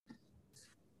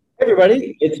Hey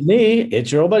everybody, it's me.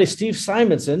 It's your old buddy Steve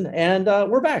Simonson, and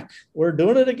we're back. We're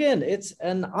doing it again. It's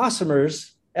an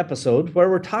Awesomers episode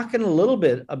where we're talking a little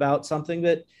bit about something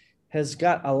that has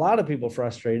got a lot of people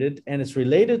frustrated, and it's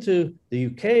related to the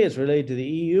UK, it's related to the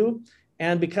EU,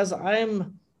 and because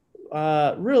I'm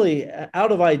really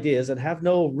out of ideas and have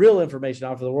no real information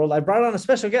out for the world, I brought on a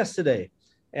special guest today,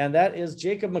 and that is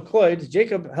Jacob McCoy.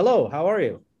 Jacob, hello, how are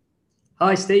you?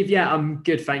 Hi, Steve. Yeah, I'm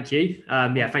good. Thank you.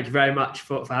 Thank you very much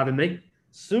for having me.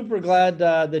 Super glad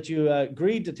that you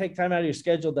agreed to take time out of your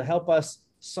schedule to help us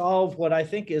solve what I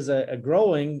think is a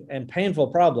growing and painful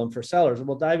problem for sellers. And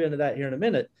we'll dive into that here in a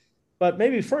minute. But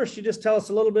maybe first, you just tell us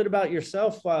a little bit about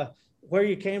yourself, where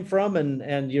you came from,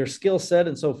 and your skill set,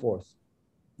 and so forth.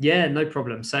 Yeah, no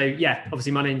problem. So yeah,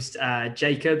 obviously my name's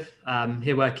Jacob.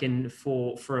 Here working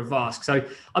for Avask. So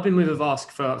I've been with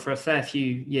Avask for a fair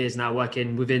few years now,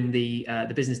 working within the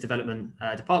business development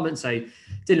department. So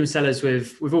dealing with sellers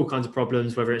with all kinds of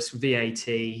problems, whether it's VAT,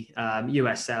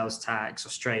 US sales tax,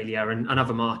 Australia, and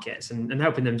other markets, and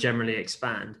helping them generally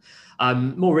expand.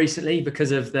 More recently,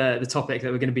 because of the topic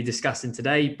that we're going to be discussing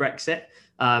today, Brexit,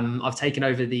 I've taken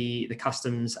over the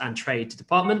customs and trade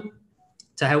department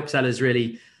to help sellers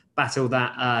really battle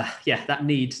that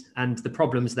need and the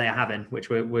problems they are having, which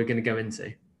we're going to go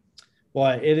into.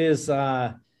 Well, it is,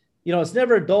 it's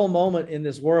never a dull moment in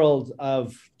this world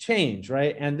of change,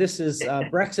 right? And this is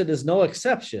Brexit is no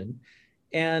exception.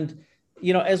 And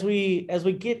as we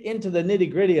get into the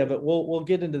nitty gritty of it, we'll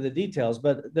get into the details.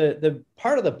 But the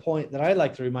part of the point that I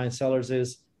like to remind sellers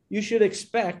is you should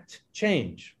expect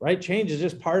change, right? Change is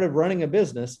just part of running a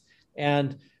business,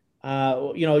 and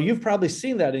you've probably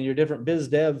seen that in your different biz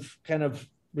dev kind of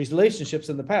relationships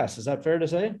in the past. Is that fair to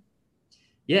say?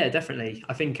 Yeah, definitely.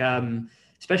 I think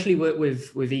especially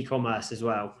with e-commerce as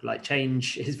well, like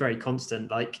change is very constant.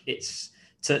 Like it's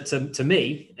to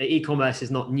me, e-commerce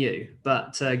is not new,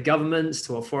 but to governments,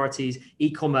 to authorities,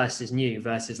 e-commerce is new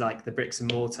versus like the bricks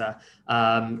and mortar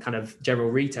kind of general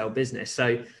retail business.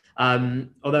 So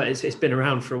although it's been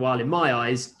around for a while, in my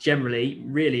eyes, generally,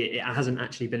 really, it hasn't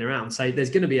actually been around. So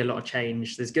there's going to be a lot of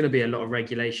change. There's going to be a lot of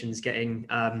regulations getting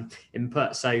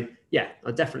input. So yeah,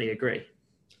 I definitely agree.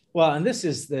 Well, and this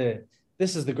is the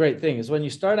great thing is when you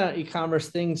start out e-commerce,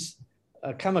 things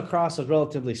come across as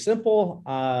relatively simple,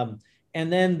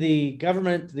 and then the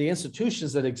government, the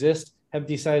institutions that exist, have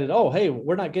decided, oh, hey,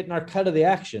 we're not getting our cut of the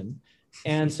action,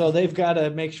 and so they've got to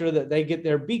make sure that they get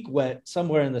their beak wet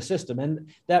somewhere in the system, and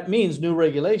that means new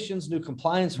regulations, new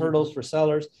compliance hurdles for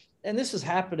sellers, and this is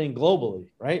happening globally,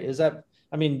 right? Is that?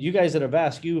 I mean, you guys at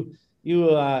Avast, you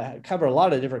cover a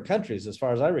lot of different countries, as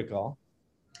far as I recall.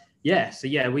 Yeah, so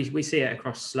yeah, we see it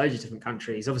across loads of different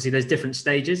countries. Obviously, there's different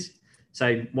stages.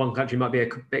 So one country might be a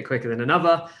bit quicker than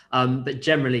another, but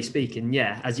generally speaking,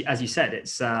 yeah, as you said,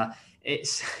 it's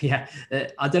yeah.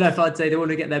 I don't know if I'd say they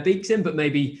want to get their beaks in, but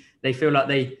maybe they feel like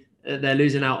they're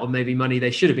losing out on maybe money they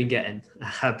should have been getting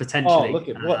Oh, potentially. look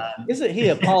at what isn't he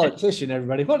a politician,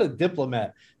 everybody? What a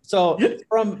diplomat. So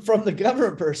from the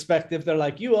government perspective, they're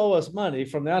like, you owe us money.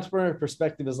 From the entrepreneur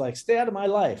perspective, is like, stay out of my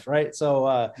life, right?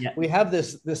 So Yeah, we have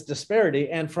this disparity.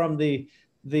 And from the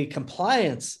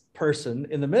compliance person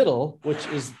in the middle, which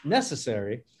is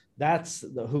necessary, that's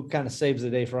who kind of saves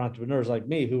the day for entrepreneurs like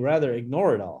me, who rather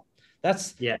ignore it all.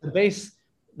 That's yeah.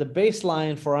 the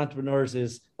baseline for entrepreneurs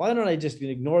is why don't I just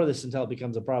ignore this until it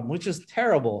becomes a problem, which is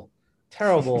terrible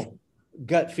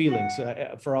gut feelings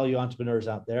for all you entrepreneurs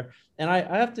out there. And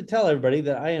I have to tell everybody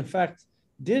that I, in fact,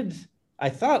 did. I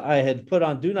thought I had put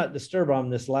on do not disturb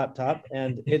on this laptop,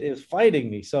 and it is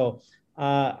fighting me. So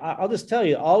I'll just tell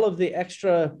you, all of the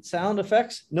extra sound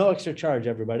effects, no extra charge,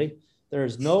 everybody. There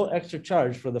is no extra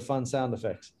charge for the fun sound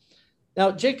effects. Now,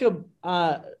 Jacob,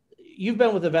 you've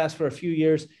been with Avast for a few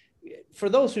years. For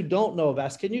those who don't know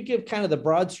Avast, can you give kind of the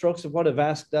broad strokes of what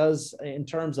Avast does in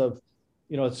terms of,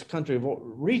 its country of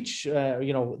reach,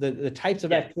 the types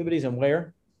of Yeah. activities and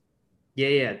where?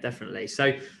 Yeah, definitely.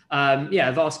 So,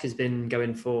 Avask has been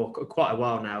going for quite a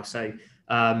while now. So,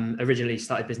 originally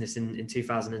started business in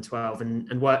 2012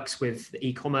 and works with the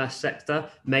e-commerce sector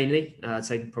mainly. I'd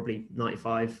say probably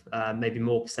 95, maybe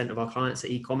more percent of our clients are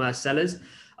e-commerce sellers.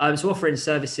 So offering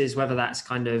services, whether that's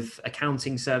kind of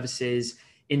accounting services,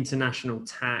 international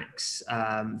tax,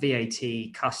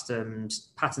 VAT,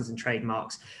 customs, patents and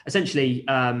trademarks, essentially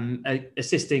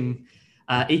assisting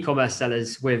e-commerce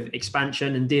sellers with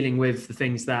expansion and dealing with the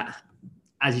things that,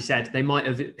 as you said, they might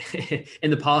have in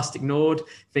the past ignored,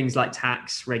 things like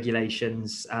tax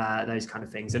regulations, those kind of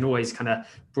things, and always kind of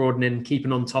broadening,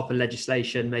 keeping on top of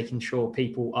legislation, making sure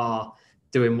people are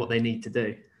doing what they need to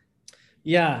do.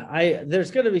 Yeah, I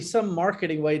there's going to be some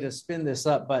marketing way to spin this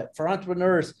up, but for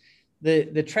entrepreneurs,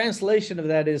 the translation of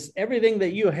that is everything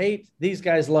that you hate, these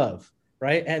guys love,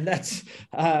 right? And that's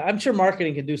I'm sure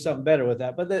marketing can do something better with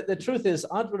that. But the truth is,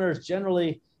 entrepreneurs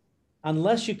generally,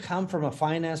 unless you come from a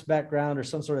finance background or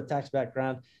some sort of tax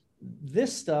background,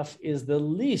 this stuff is the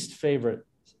least favorite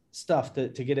stuff to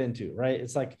get into, right?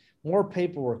 It's like more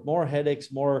paperwork, more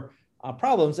headaches, more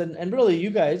problems. And really, you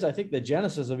guys, I think the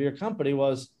genesis of your company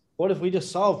was, what if we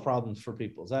just solve problems for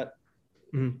people? Is that,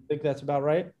 think that's about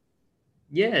right?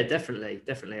 Yeah, definitely.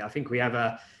 I think you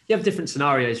have different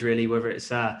scenarios really, whether it's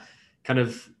kind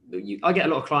of, I get a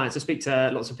lot of clients. I speak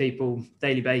to lots of people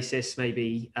daily basis,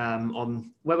 maybe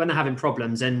on when they're having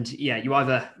problems, and yeah,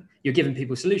 you're giving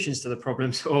people solutions to the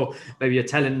problems, or maybe you're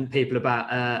telling people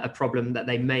about a problem that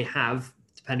they may have,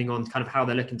 depending on kind of how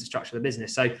they're looking to structure the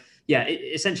business. So yeah,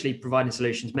 essentially providing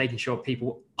solutions, making sure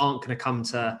people aren't going to come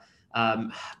to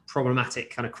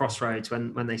problematic kind of crossroads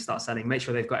when they start selling. Make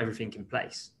sure they've got everything in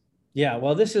place. Yeah,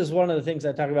 well, this is one of the things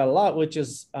I talk about a lot, which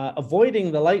is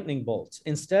avoiding the lightning bolts.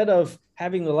 Instead of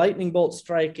having the lightning bolt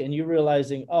strike and you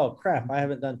realizing, oh, crap, I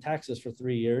haven't done taxes for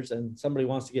 3 years and somebody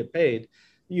wants to get paid,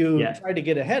 you try to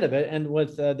get ahead of it. And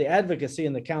with the advocacy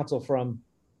and the counsel from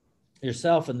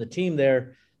yourself and the team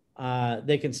there,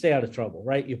 they can stay out of trouble,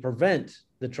 right? You prevent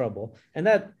the trouble. And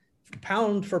that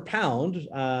pound for pound,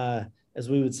 as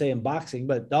we would say in boxing,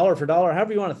 but dollar for dollar,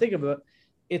 however you want to think of it,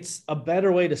 it's a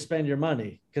better way to spend your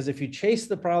money, because if you chase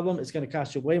the problem, it's going to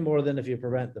cost you way more than if you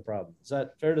prevent the problem. Is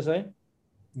that fair to say?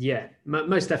 Yeah,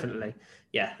 most definitely.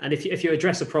 Yeah. And if you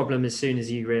address a problem as soon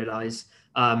as you realize,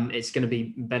 it's going to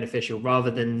be beneficial rather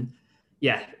than,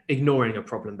 ignoring a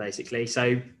problem basically.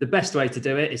 So the best way to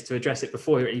do it is to address it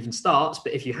before it even starts.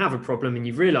 But if you have a problem and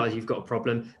you realize you've got a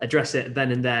problem, address it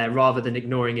then and there rather than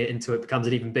ignoring it until it becomes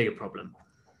an even bigger problem.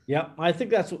 Yeah, I think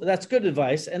that's good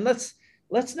advice. And let's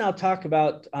now talk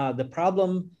about the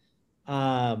problem,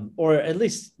 or at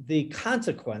least the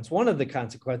consequence, one of the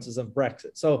consequences of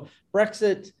Brexit. So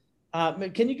Brexit,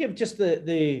 can you give just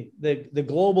the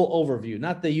global overview,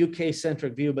 not the UK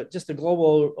centric view, but just the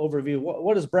global overview?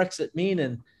 What does Brexit mean,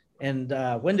 and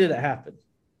when did it happen?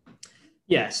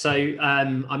 Yeah, so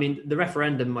I mean, the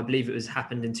referendum, I believe it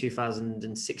happened in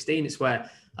 2016. It's where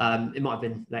it might have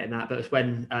been later than that, but it's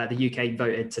when the UK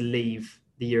voted to leave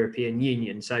the European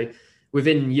Union. So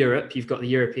within Europe, you've got the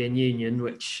European Union,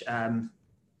 which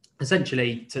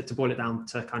essentially, to boil it down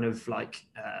to kind of like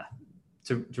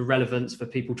to relevance for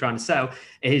people trying to sell,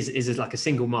 is like a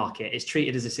single market. It's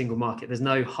treated as a single market. There's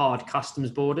no hard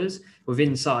customs borders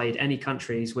inside any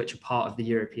countries which are part of the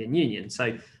European Union.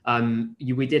 So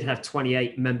we did have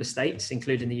 28 member states,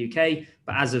 including the UK,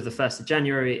 but as of the 1st of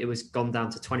January, it was gone down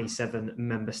to 27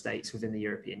 member states within the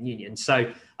European Union.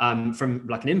 So from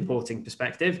like an importing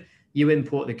perspective, you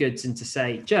import the goods into,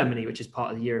 say, Germany, which is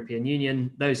part of the European Union.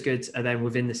 Those goods are then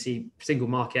within the single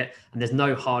market, and there's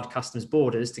no hard customs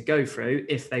borders to go through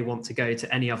if they want to go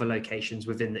to any other locations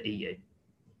within the EU.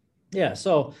 Yeah,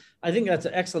 so I think that's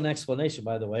an excellent explanation,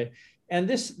 by the way. And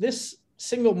this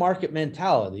single market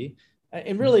mentality,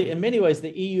 and really in many ways,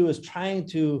 the EU is trying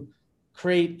to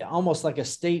create almost like a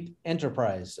state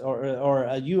enterprise or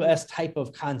a US type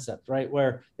of concept, right?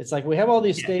 Where it's like we have all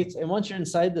these states, and once you're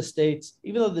inside the states,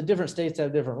 even though the different states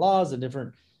have different laws and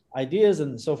different ideas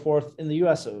and so forth, in the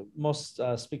US, most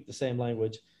speak the same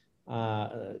language,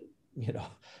 so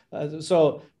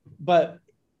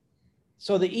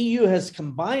the EU has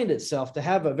combined itself to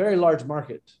have a very large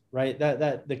market, right?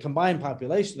 That the combined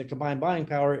population, the combined buying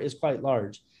power is quite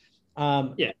large.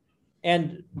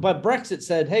 But Brexit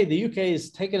said, hey, the UK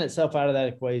is taking itself out of that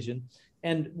equation,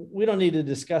 and we don't need to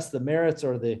discuss the merits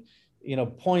or the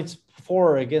points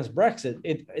for or against Brexit.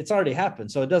 It's already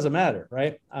happened, so it doesn't matter,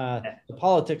 right? The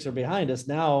politics are behind us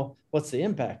now. What's the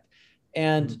impact?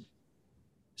 And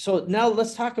so now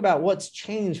let's talk about what's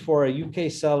changed for a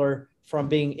UK seller from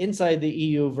being inside the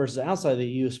EU versus outside the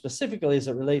EU, specifically as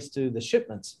it relates to the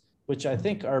shipments, which I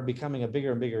think are becoming a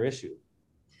bigger and bigger issue.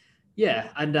 Yeah,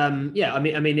 and I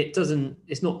mean,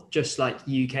 it's not just like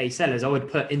UK sellers. I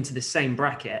would put into the same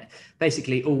bracket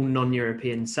basically all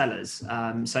non-European sellers.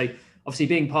 So obviously,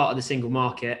 being part of the single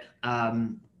market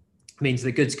means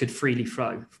the goods could freely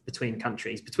flow between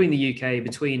countries, between the UK,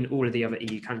 between all of the other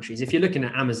EU countries. If you're looking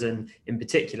at Amazon in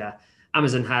particular,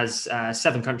 Amazon has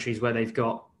 7 countries where they've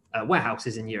got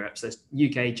warehouses in Europe. So it's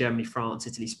UK, Germany, France,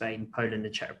 Italy, Spain, Poland,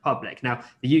 and Czech Republic. Now,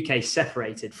 the UK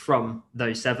separated from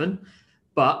those 7.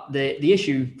 But the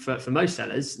issue for most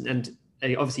sellers, and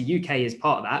obviously UK is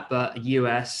part of that, but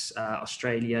US,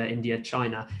 Australia, India,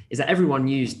 China, is that everyone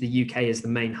used the UK as the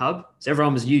main hub. So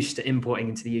everyone was used to importing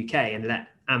into the UK and let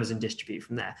Amazon distribute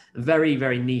from there. A very,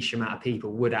 very niche amount of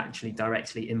people would actually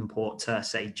directly import to,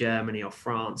 say, Germany or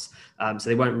France. So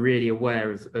they weren't really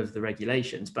aware of the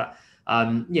regulations. But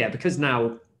because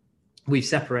now we've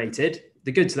separated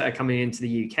the goods that are coming into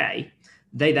the UK,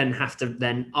 they then have to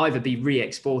then either be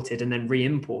re-exported and then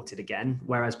re-imported again,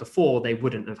 whereas before they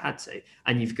wouldn't have had to.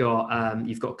 And you've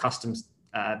got customs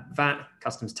VAT,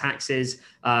 customs taxes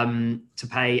to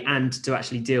pay, and to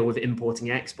actually deal with importing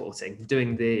and exporting,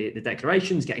 doing the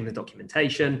declarations, getting the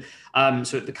documentation.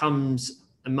 So it becomes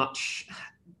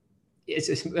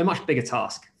it's a much bigger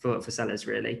task for sellers,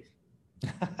 really.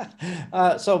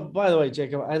 So by the way,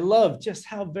 Jacob, I love just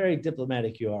how very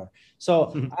diplomatic you are. So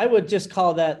I would just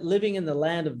call that living in the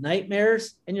land of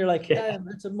nightmares. And you're like, yeah,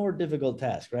 that's a more difficult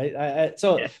task, right?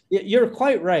 You're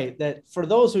quite right that for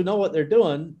those who know what they're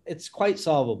doing, it's quite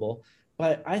solvable.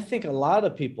 But I think a lot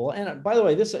of people, and by the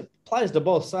way, this applies to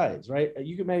both sides, right?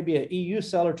 You could maybe an EU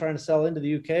seller trying to sell into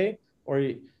the UK,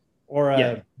 or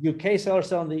a UK seller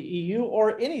selling to the EU,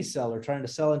 or any seller trying to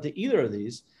sell into either of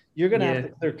these. You're going to have to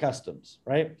clear customs,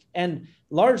 right? And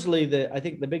largely, I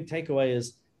think the big takeaway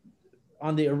is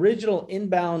on the original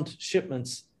inbound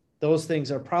shipments, those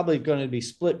things are probably going to be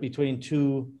split between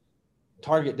two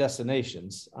target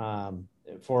destinations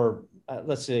for,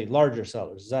 let's say, larger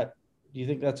sellers. Do you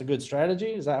think that's a good strategy?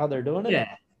 Is that how they're doing it?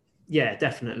 Yeah,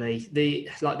 definitely.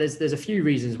 There's a few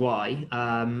reasons why.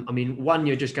 One,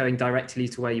 you're just going directly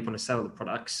to where you want to sell the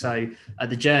products, so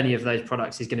the journey of those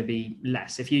products is going to be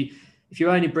less. If you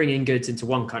only bring in goods into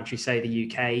one country, say the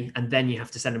UK, and then you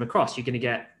have to send them across, you're going to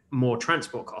get more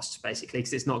transport costs, basically,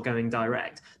 because it's not going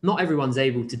direct. Not everyone's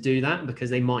able to do that because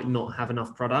they might not have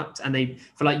enough product. And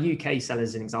for like UK sellers,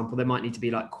 as an example, there might need to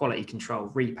be like quality control,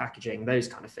 repackaging, those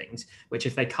kind of things, which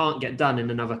if they can't get done in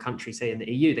another country, say in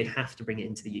the EU, they have to bring it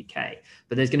into the UK.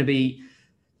 But there's going to be,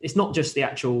 it's not just the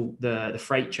actual the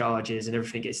freight charges and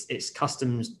everything. It's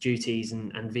customs duties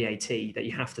and VAT that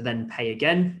you have to then pay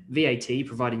again. VAT,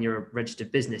 providing you're a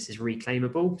registered business, is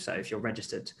reclaimable. So if you're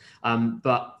registered,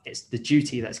 but it's the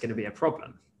duty that's going to be a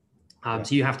problem.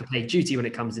 So you have to pay duty when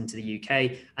it comes into the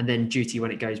UK, and then duty when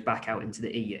it goes back out into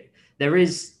the EU. There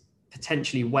is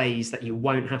potentially ways that you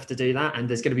won't have to do that, and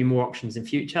there's going to be more options in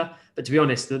future. But to be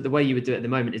honest, the way you would do it at the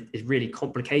moment is really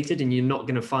complicated, and you're not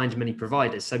going to find many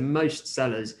providers. So most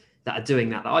sellers that are doing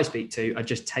that I speak to are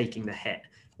just taking the hit,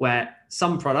 where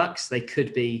some products, they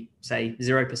could be, say,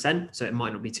 0%, so it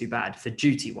might not be too bad for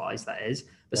duty wise, that is,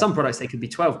 but some products, they could be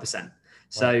 12%.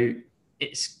 So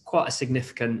it's quite a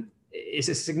significant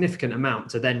amount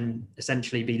to then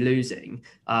essentially be losing.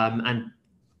 And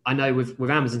I know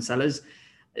with Amazon sellers,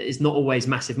 it's not always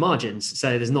massive margins.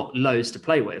 So there's not loads to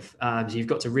play with. So you've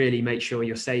got to really make sure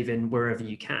you're saving wherever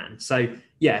you can. So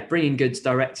bringing goods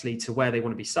directly to where they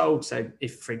want to be sold. So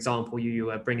if, for example,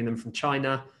 you are bringing them from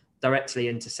China directly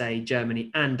into, say, Germany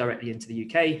and directly into the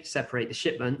UK, separate the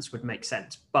shipments would make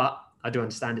sense. But I do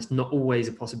understand it's not always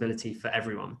a possibility for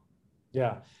everyone.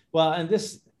 Yeah. Well, and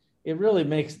it really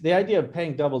makes the idea of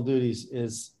paying double duties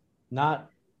is not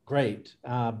great,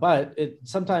 but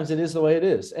sometimes it is the way it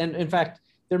is. And in fact,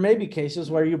 there may be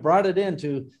cases where you brought it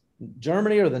into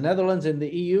Germany or the Netherlands in the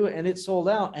EU and it's sold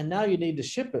out, and now you need to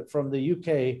ship it from the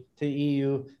UK to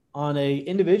EU on a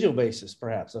individual basis,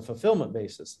 perhaps a fulfillment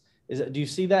basis. Do you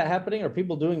see that happening? Are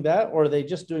people doing that, or are they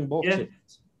just doing bulk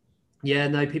shipments? Yeah,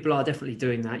 no, people are definitely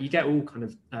doing that. You get all kind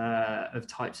of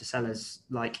types of sellers,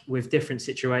 like with different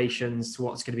situations to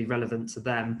what's going to be relevant to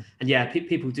them. And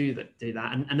people do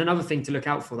that. And another thing to look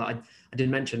out for that I didn't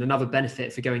mention, another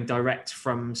benefit for going direct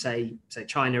from, say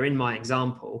China, in my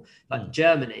example, like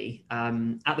Germany.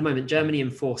 At the moment, Germany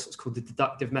enforce what's called the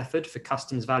deductive method for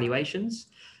customs valuations.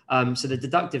 So the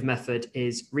deductive method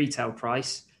is retail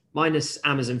price minus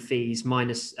Amazon fees,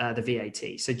 minus the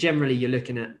VAT. So generally you're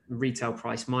looking at retail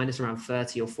price minus around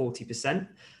 30 or 40%,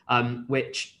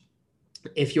 which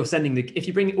if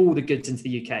you bring all the goods into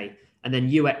the UK and then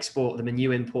you export them and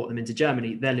you import them into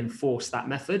Germany, they'll enforce that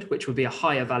method, which would be a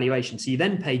higher valuation. So you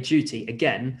then pay duty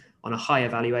again on a higher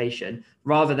valuation,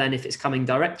 rather than if it's coming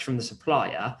direct from the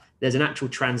supplier, there's an actual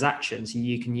transaction. So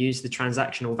you can use the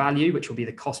transactional value, which will be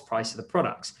the cost price of the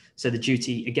products. So the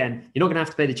duty, again, you're not going to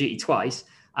have to pay the duty twice.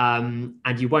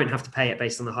 And you won't have to pay it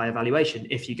based on the higher valuation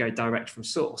if you go direct from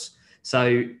source.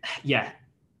 So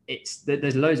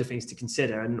there's loads of things to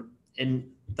consider,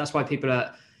 and that's why people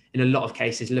are in a lot of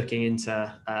cases looking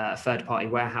into third-party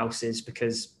warehouses,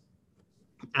 because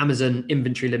Amazon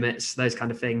inventory limits, those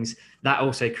kind of things, that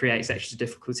also creates extra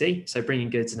difficulty. So bringing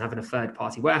goods and having a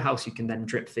third-party warehouse you can then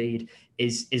drip feed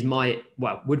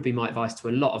would be my advice to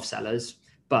a lot of sellers.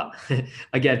 But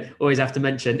again, always have to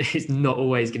mention, it's not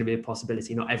always going to be a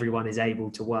possibility. Not everyone is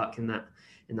able to work in that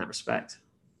respect.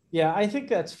 Yeah, I think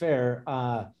that's fair.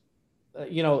 So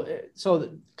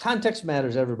the context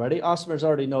matters, everybody. Awesomers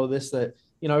already know this, that,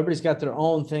 everybody's got their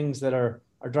own things that are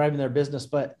driving their business.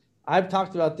 But I've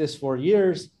talked about this for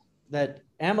years, that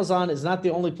Amazon is not the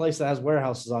only place that has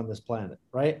warehouses on this planet,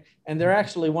 right? And they're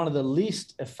actually one of the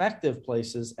least effective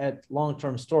places at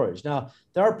long-term storage. Now,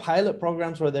 there are pilot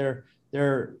programs where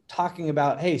they're talking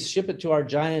about, hey, ship it to our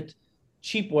giant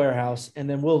cheap warehouse, and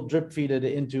then we'll drip feed it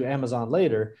into Amazon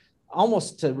later,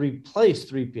 almost to replace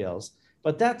 3PLs.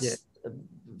 But Yeah. that's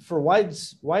for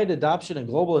wide adoption and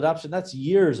global adoption, that's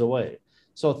years away.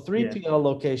 So Yeah. 3PL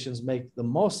locations make the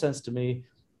most sense to me,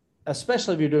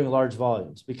 especially if you're doing large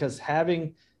volumes, because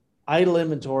having idle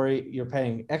inventory, you're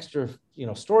paying extra,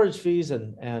 storage fees,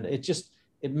 and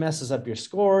it messes up your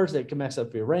scores. It can mess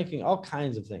up your ranking, all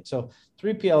kinds of things. So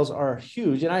 3PLs are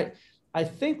huge. And I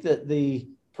think that the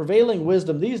prevailing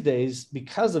wisdom these days,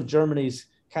 because of Germany's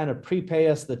kind of prepay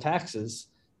us the taxes,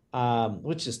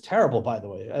 which is terrible, by the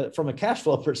way, from a cash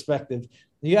flow perspective.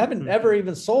 You haven't ever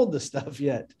even sold the stuff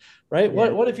yet, right? Yeah.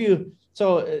 What if you?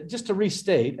 So just to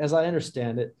restate, as I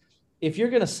understand it, if you're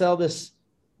going to sell this,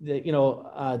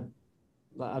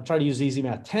 I'll try to use easy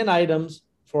math: 10 items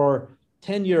for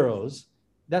 10 euros.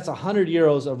 That's 100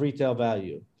 euros of retail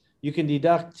value. You can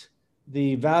deduct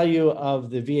the value of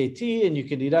the VAT, and you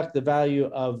can deduct the value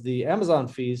of the Amazon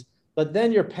fees, but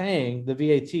then you're paying the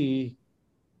VAT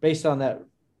based on that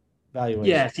valuation.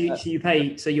 Yeah,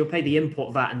 you'll pay the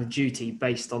import VAT and the duty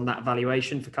based on that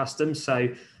valuation for customs. So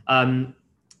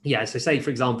so say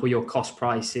for example your cost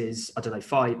price is, I don't know,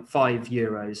 five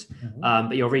euros,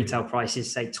 but your retail price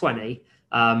is say 20.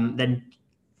 Then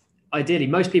ideally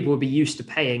most people would be used to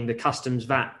paying the customs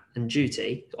VAT and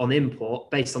duty on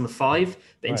import based on the 5,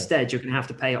 but instead you're going to have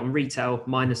to pay it on retail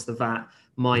minus the VAT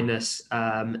minus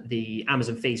the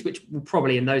Amazon fees, which will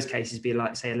probably in those cases be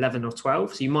like say 11 or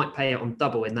 12. So you might pay it on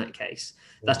double in that case.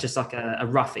 That's just like a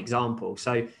rough example.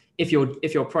 So if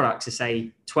your products are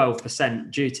say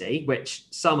 12% duty, which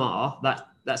some are,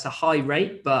 that's a high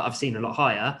rate, but I've seen a lot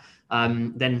higher.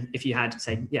 Then if you had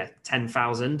say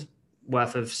 10,000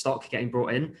 worth of stock getting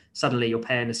brought in, suddenly you're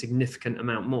paying a significant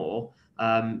amount more,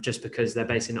 just because they're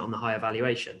basing it on the higher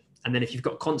valuation. And then if you've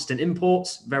got constant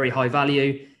imports, very high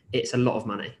value, it's a lot of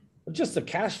money. Just the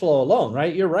cash flow alone,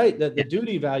 right? You're right that the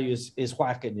duty value is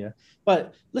whacking you.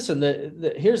 But listen,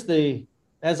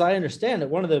 as I understand it,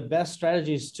 one of the best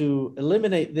strategies to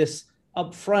eliminate this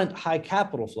upfront high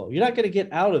capital flow. You're not going to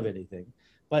get out of anything,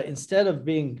 but instead of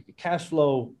being cash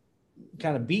flow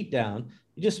kind of beat down,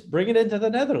 you just bring it into the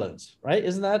Netherlands, right?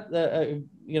 Isn't that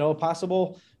a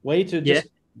possible way to just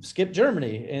skip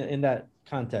Germany in that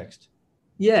context?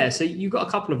 Yeah, so you've got a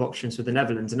couple of options with the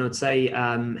Netherlands, and I'd say,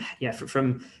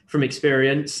 from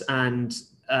experience and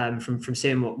from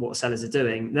seeing what sellers are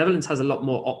doing, Netherlands has a lot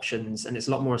more options, and it's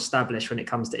a lot more established when it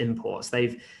comes to imports.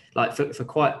 They've for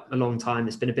quite a long time,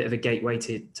 it's been a bit of a gateway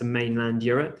to mainland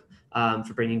Europe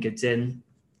for bringing goods in.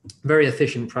 Very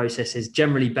efficient processes,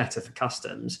 generally better for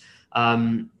customs.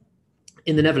 In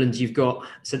the Netherlands,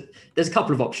 there's a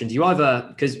couple of options. You either,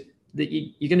 because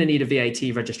you're going to need a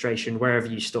VAT registration wherever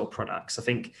you store products. I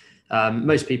think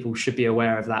most people should be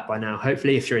aware of that by now.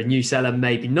 Hopefully, if you're a new seller,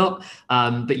 maybe not,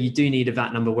 but you do need a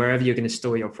VAT number wherever you're going to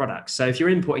store your products. So if you're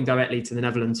importing directly to the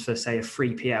Netherlands for, say, a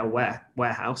 3PL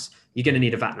warehouse, you're going to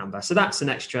need a VAT number. So that's an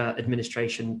extra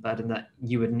administration burden that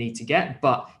you would need to get,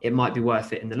 but it might be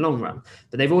worth it in the long run.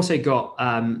 But they've also got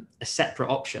a separate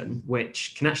option,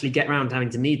 which can actually get around having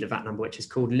to need the VAT number, which is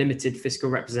called limited fiscal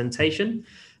representation.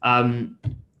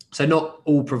 So not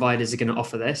all providers are going to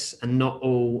offer this, and not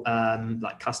all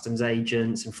like customs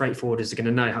agents and freight forwarders are going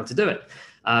to know how to do it.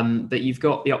 But you've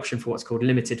got the option for what's called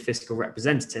limited fiscal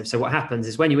representative. So what happens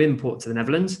is when you import to the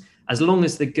Netherlands, as long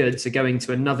as the goods are going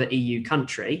to another EU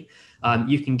country,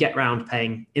 you can get around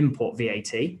paying import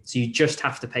VAT. So you just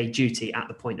have to pay duty at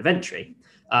the point of entry.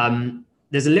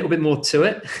 There's a little bit more to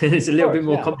it. It's a little bit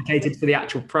more complicated for the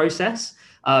actual process.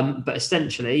 But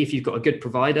essentially, if you've got a good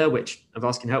provider, which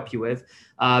Avast can help you with,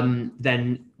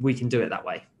 then we can do it that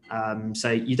way.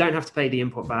 So you don't have to pay the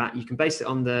import VAT. You can base it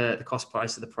on the cost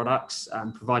price of the products,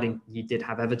 providing you did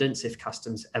have evidence if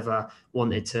customs ever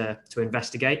wanted to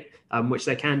investigate, which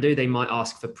they can do. They might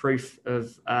ask for proof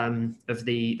of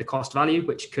the cost value,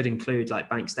 which could include like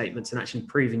bank statements and actually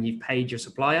proving you've paid your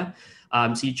supplier.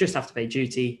 So you just have to pay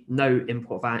duty. No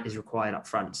import VAT is required up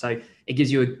front. So it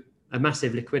gives you a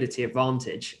massive liquidity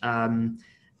advantage.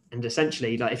 And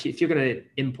essentially, like if you're going to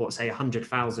import, say,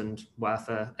 100,000 worth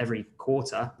every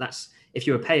quarter, that's, if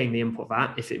you were paying the import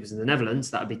VAT, if it was in the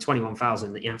Netherlands, that would be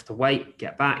 21,000 that you have to wait,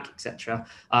 get back, etc.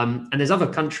 And there's other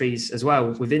countries as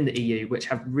well within the EU which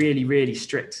have really, really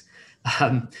strict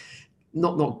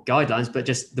not guidelines, but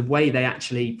just the way they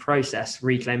actually process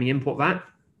reclaiming import VAT.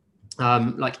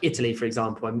 Like Italy, for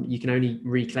example, you can only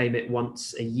reclaim it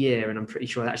once a year, and I'm pretty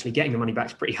sure actually getting the money back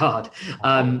is pretty hard.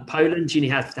 Poland, you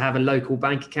have to have a local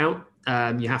bank account.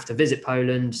 You have to visit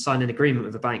Poland, sign an agreement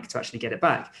with a bank to actually get it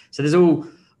back. So there's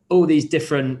all these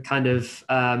different kind of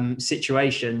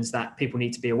situations that people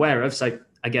need to be aware of. So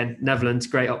again, Netherlands,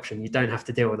 great option. You don't have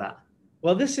to deal with that.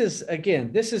 Well,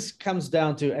 this comes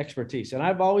down to expertise, and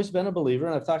I've always been a believer,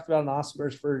 and I've talked about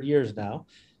Oscars for years now.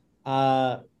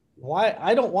 Why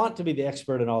I don't want to be the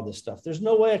expert in all this stuff. There's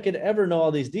no way I could ever know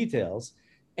all these details.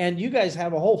 And you guys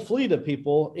have a whole fleet of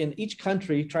people in each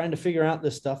country trying to figure out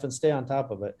this stuff and stay on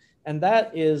top of it. And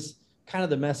that is kind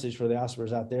of the message for the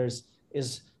Oscars out there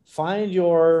is find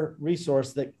your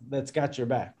resource that's got your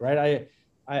back, right?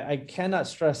 I cannot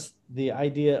stress the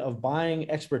idea of buying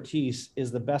expertise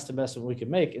is the best investment we can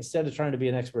make instead of trying to be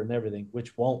an expert in everything,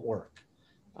 which won't work.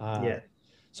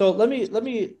 So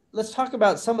let's talk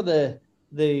about some of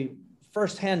the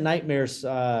firsthand nightmares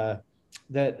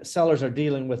that sellers are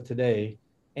dealing with today.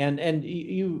 And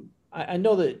I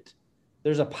know that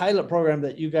there's a pilot program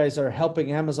that you guys are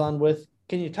helping Amazon with.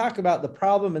 Can you talk about the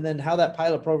problem and then how that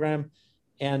pilot program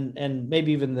and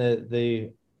maybe even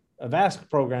the Avask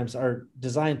programs are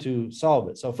designed to solve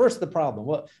it? So first, the problem.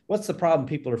 What's the problem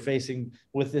people are facing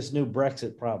with this new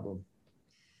Brexit problem?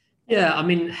 Yeah, I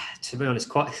mean, to be honest,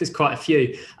 there's quite a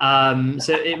few.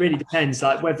 So it really depends,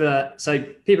 like so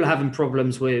people are having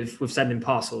problems with sending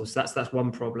parcels. That's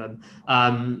one problem.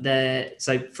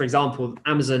 So for example,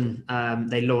 Amazon,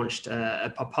 they launched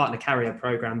a partner carrier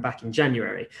program back in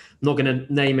January. I'm not going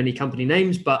to name any company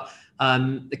names, but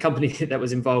the company that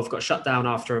was involved got shut down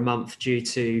after a month due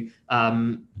to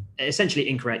essentially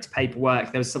incorrect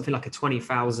paperwork. There was something like a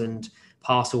 20,000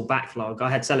 parcel backlog. I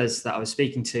had sellers that I was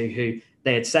speaking to who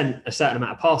they had sent a certain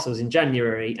amount of parcels in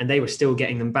January and they were still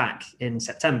getting them back in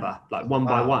September, like one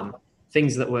by one,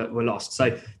 things that were lost.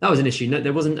 So that was an issue. No,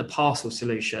 there wasn't a parcel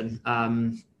solution.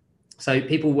 So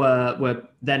people were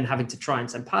then having to try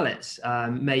and send pallets,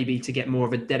 maybe to get more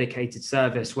of a dedicated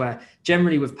service where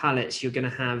generally with pallets, you're going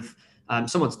to have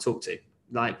someone to talk to.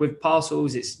 Like with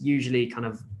parcels, it's usually kind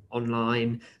of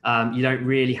online. You don't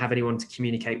really have anyone to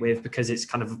communicate with because it's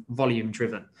kind of volume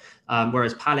driven.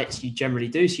 Whereas pallets, you generally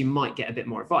do. So you might get a bit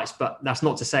more advice, but that's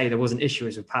not to say there wasn't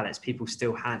issues with pallets. People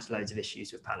still had loads of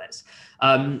issues with pallets.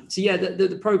 So yeah,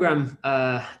 the program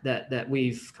that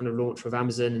we've kind of launched with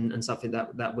Amazon and something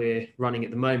that we're running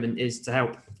at the moment is to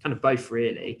help kind of both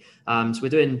really. So we're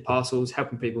doing parcels,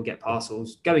 helping people get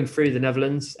parcels, going through the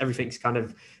Netherlands. Everything's kind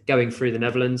of going through the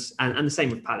Netherlands and the same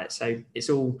with pallets. So it's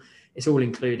all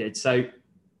included. So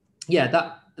yeah,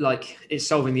 that like it's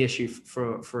solving the issue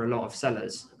for a lot of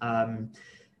sellers. I'd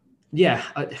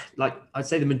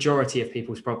say the majority of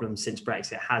people's problems since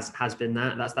Brexit has been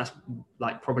that. That's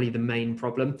like probably the main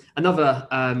problem. Another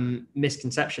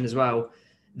misconception as well,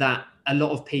 that a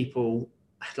lot of people,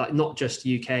 like not just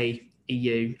UK,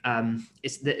 EU,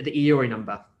 it's the EORI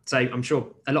number. So I'm sure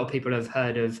a lot of people have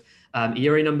heard of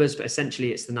EORI numbers, but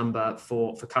essentially it's the number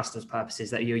for customs purposes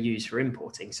that you use for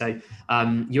importing. So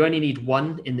you only need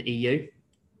one in the EU.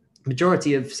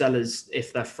 Majority of sellers,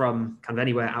 if they're from kind of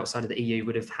anywhere outside of the EU,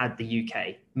 would have had the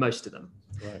UK, most of them.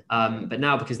 Right. But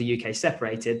now because the UK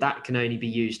separated, that can only be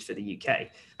used for the UK.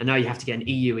 And now you have to get an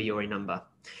EU EORI number.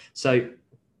 So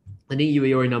an EU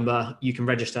EORI number, you can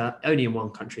register only in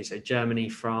one country. So Germany,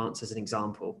 France, as an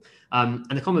example. And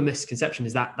the common misconception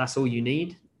is that that's all you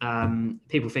need.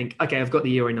 People think, okay, I've got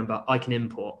the EORI number, I can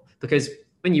import. Because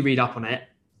when you read up on it,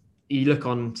 you look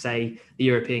on, say, the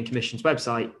European Commission's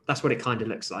website, that's what it kind of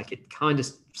looks like. It kind of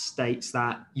states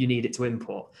that you need it to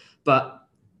import. But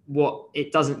what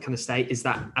it doesn't kind of state is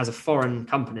that as a foreign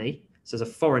company, so as a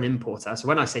foreign importer, so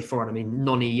when I say foreign, I mean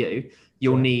non-EU,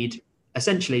 you'll need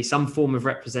essentially some form of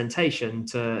representation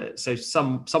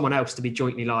someone else to be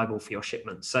jointly liable for your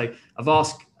shipments. So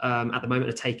Avask at the moment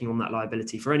are taking on that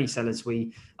liability for any sellers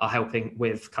we are helping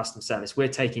with customer service. We're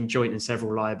taking joint and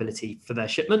several liability for their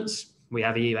shipments. We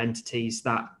have EU entities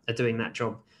that are doing that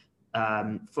job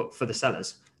for the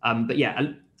sellers. But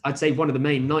yeah, I'd say one of the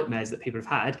main nightmares that people have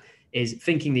had is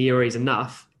thinking the EORI is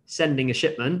enough, sending a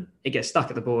shipment, it gets stuck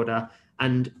at the border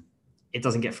and it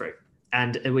doesn't get through.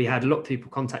 And we had a lot of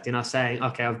people contacting us saying,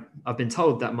 okay, I've been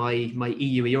told that my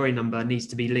EU EORI number needs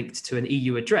to be linked to an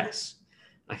EU address.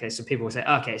 Okay, so people will say,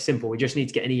 okay, it's simple. We just need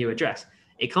to get an EU address.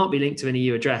 It can't be linked to an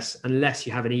EU address unless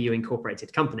you have an EU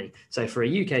incorporated company. So for a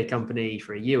UK company,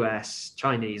 for a US,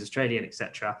 Chinese, Australian,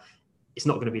 etc., it's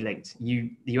not going to be linked.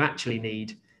 You actually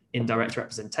need indirect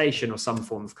representation or some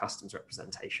form of customs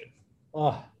representation.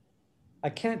 Oh, I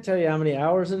can't tell you how many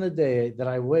hours in a day that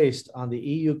I waste on the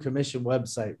EU Commission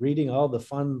website reading all the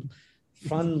fun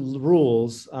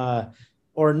rules.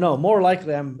 Or no, more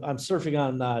likely I'm surfing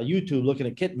on YouTube looking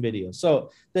at kitten videos.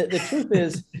 So the truth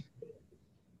is,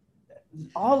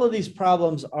 all of these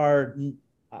problems are,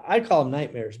 I call them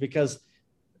nightmares, because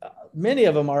many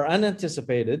of them are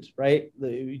unanticipated, right?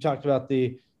 You talked about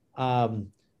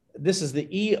this is the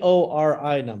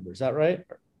EORI number. Is that right?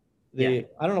 Yeah.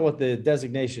 I don't know what the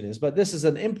designation is, but this is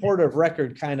an import of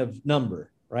record kind of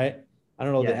number, right? I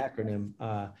don't know the acronym,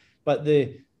 but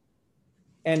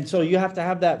and so you have to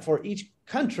have that for each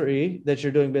country that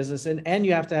you're doing business in, and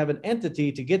you have to have an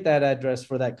entity to get that address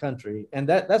for that country. And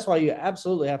that's why you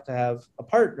absolutely have to have a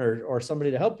partner or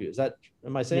somebody to help you.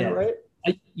 Am I saying it right?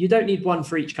 You don't need one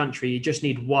for each country. You just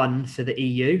need one for the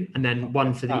EU and then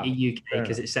one for the UK,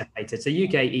 because it's separated. So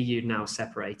UK, EU now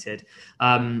separated.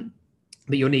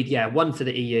 But you'll need, one for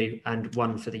the EU and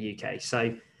one for the UK.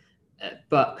 So,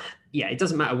 but yeah, it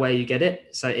doesn't matter where you get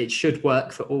it. So it should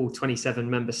work for all 27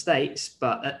 member states.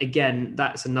 But again,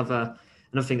 that's another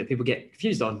thing that people get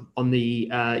confused on the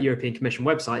European Commission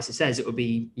websites. It says you'll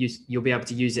be able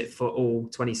to use it for all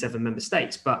 27 member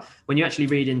states. But when you actually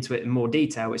read into it in more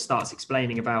detail, it starts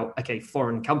explaining about, okay,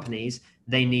 foreign companies,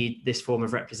 they need this form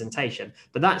of representation.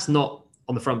 But that's not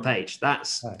on the front page.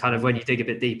 That's kind of when you dig a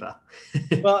bit deeper.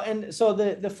 Well, and so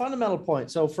the fundamental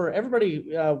point. So for everybody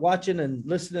watching and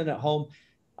listening at home,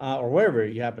 or wherever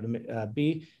you happen to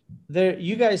be, there,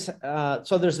 you guys.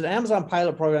 So there's an Amazon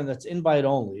pilot program that's invite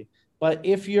only. But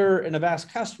if you're an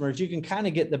Avast customers, you can kind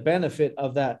of get the benefit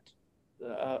of that,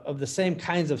 of the same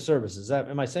kinds of services.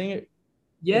 Am I saying it?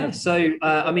 Yeah. So,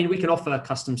 we can offer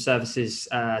custom services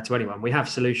to anyone. We have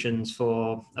solutions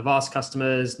for Avast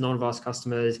customers, non-Avast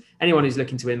customers, anyone who's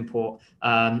looking to import.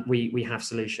 We have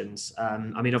solutions.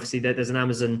 Obviously there's an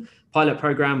Amazon pilot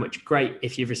program, which great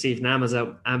if you've received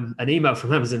an email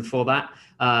from Amazon for that.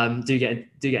 Do get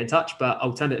in touch, but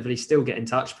alternatively still get in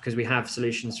touch, because we have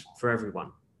solutions for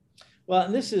everyone. Well,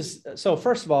 and this is, so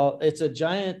first of all, it's a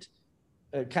giant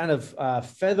kind of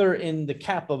feather in the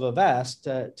cap of Avast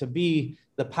to be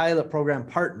the pilot program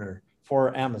partner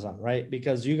for Amazon, right?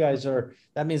 Because you guys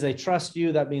that means they trust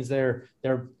you. That means they're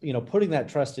putting that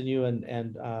trust in you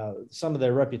and some of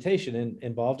their reputation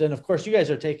involved. And of course, you guys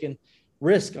are taking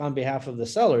risk on behalf of the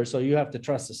sellers. So you have to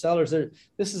trust the sellers.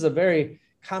 This is a very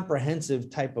comprehensive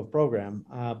type of program.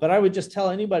 But I would just tell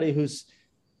anybody who's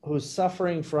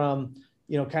suffering from,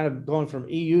 kind of going from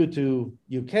EU to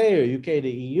UK or UK to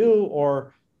EU,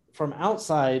 or from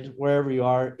outside, wherever you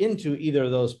are, into either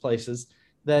of those places,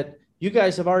 that you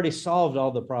guys have already solved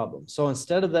all the problems. So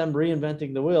instead of them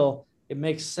reinventing the wheel, it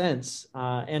makes sense.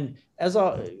 And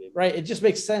it just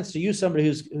makes sense to use somebody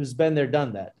who's been there,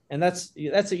 done that. And that's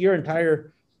your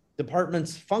entire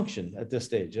department's function at this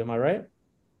stage. Am I right?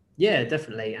 Yeah,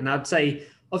 definitely. And I'd say,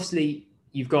 obviously,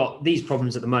 you've got these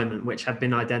problems at the moment, which have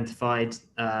been identified,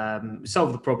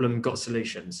 solve the problem, got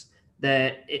solutions.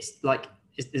 It's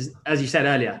as you said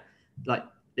earlier, like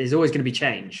there's always going to be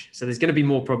change. So there's going to be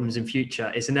more problems in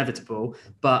future. It's inevitable,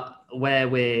 but where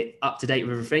we're up to date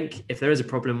with everything, if there is a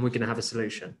problem, we're going to have a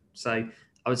solution. So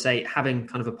I would say having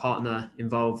kind of a partner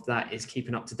involved that is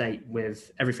keeping up to date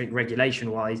with everything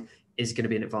regulation wise is going to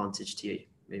be an advantage to you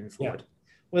moving forward. Yeah,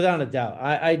 without a doubt.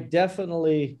 I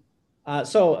definitely,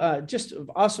 just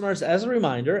Awesomers, as a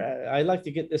reminder, I like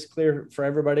to get this clear for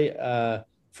everybody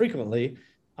frequently.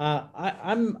 I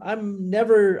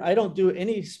don't do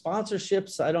any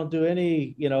sponsorships. I don't do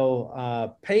any,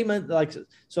 payment.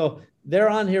 So they're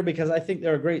on here because I think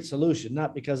they're a great solution,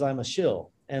 not because I'm a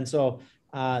shill. And so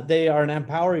they are an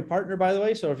Empowery partner, by the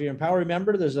way. So if you're an Empowery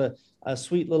member, there's a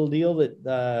sweet little deal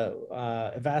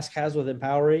that Avast has with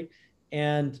Empowery.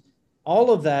 And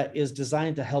all of that is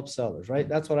designed to help sellers, right?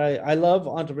 That's what I love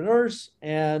entrepreneurs,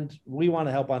 and we want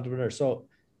to help entrepreneurs. So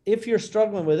if you're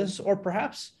struggling with this, or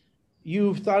perhaps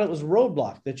you thought it was a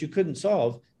roadblock that you couldn't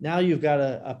solve, now you've got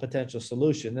a potential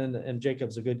solution, and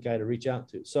Jacob's a good guy to reach out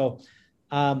to. So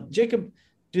Jacob,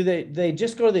 do they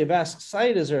just go to the Avast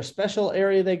site? Is there a special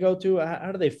area they go to?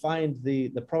 How do they find the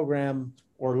program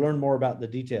or learn more about the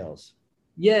details?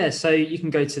 Yeah, so you can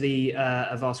go to the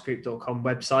avastgroup.com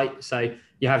website. So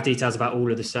you have details about all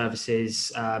of the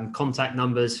services, contact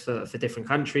numbers for different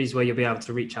countries where you'll be able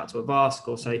to reach out to Avast.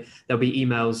 Also, there'll be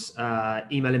email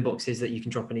inboxes that you can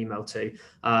drop an email to.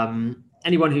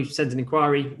 Anyone who sends an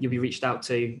inquiry, you'll be reached out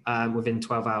to within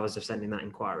 12 hours of sending that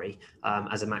inquiry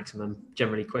as a maximum,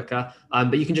 generally quicker.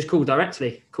 But you can just call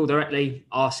directly,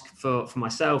 ask for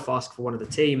myself, ask for one of the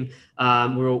team.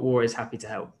 We're always happy to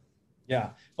help.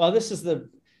 Yeah. Well, this is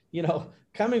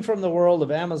coming from the world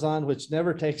of Amazon, which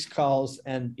never takes calls,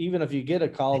 and even if you get a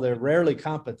call, they're rarely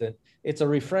competent. It's a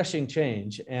refreshing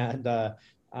change. And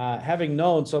having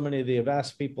known so many of the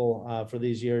Avast people for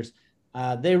these years,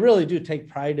 they really do take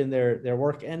pride in their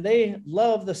work, and they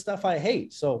love the stuff I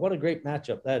hate. So what a great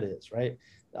matchup that is, right?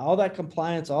 All that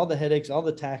compliance, all the headaches, all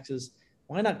the taxes.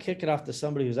 Why not kick it off to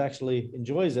somebody who's actually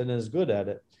enjoys it and is good at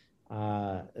it?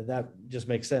 That just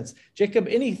makes sense. Jacob,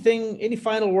 any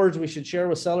final words we should share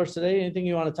with sellers today? Anything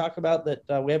you want to talk about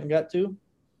that we haven't got to?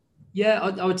 Yeah,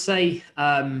 I would say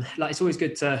it's always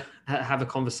good to have a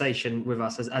conversation with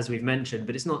us, as we've mentioned,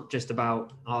 but it's not just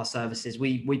about our services.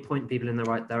 We point people in the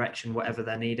right direction, whatever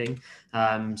they're needing.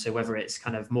 So whether it's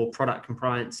kind of more product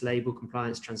compliance, label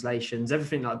compliance, translations,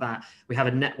 everything like that, we have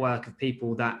a network of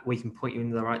people that we can point you in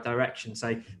the right direction.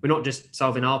 So we're not just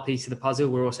solving our piece of the puzzle,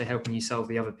 we're also helping you solve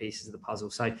the other pieces of the puzzle.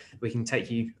 So we can take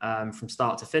you from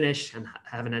start to finish and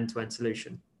have an end-to-end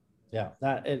solution. Yeah,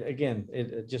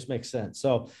 it just makes sense.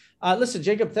 So listen,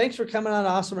 Jacob, thanks for coming on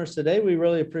Awesomers today. We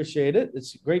really appreciate it.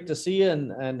 It's great to see you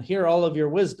and hear all of your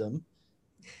wisdom.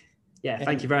 Yeah,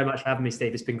 thank you very much for having me,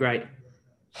 Steve. It's been great.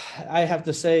 I have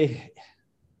to say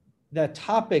the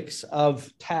topics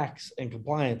of tax and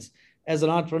compliance as an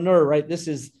entrepreneur, right? This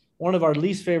is one of our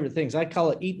least favorite things. I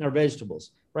call it eating our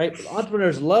vegetables, right?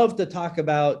 Entrepreneurs love to talk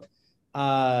about,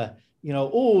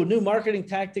 new marketing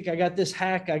tactic. I got this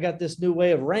hack. I got this new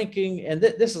way of ranking. And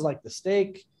this is like the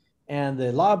steak and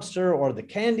the lobster or the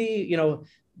candy,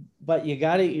 but you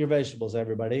got to eat your vegetables,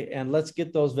 everybody. And let's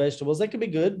get those vegetables. They can be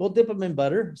good. We'll dip them in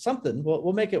butter, something.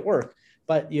 We'll make it work.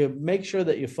 But you make sure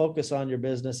that you focus on your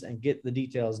business and get the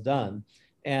details done.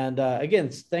 And again,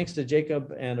 thanks to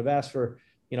Jacob and Avast for,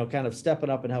 kind of stepping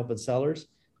up and helping sellers.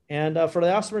 And for the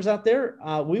Awesomers out there,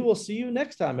 we will see you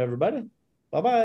next time, everybody. Bye-bye.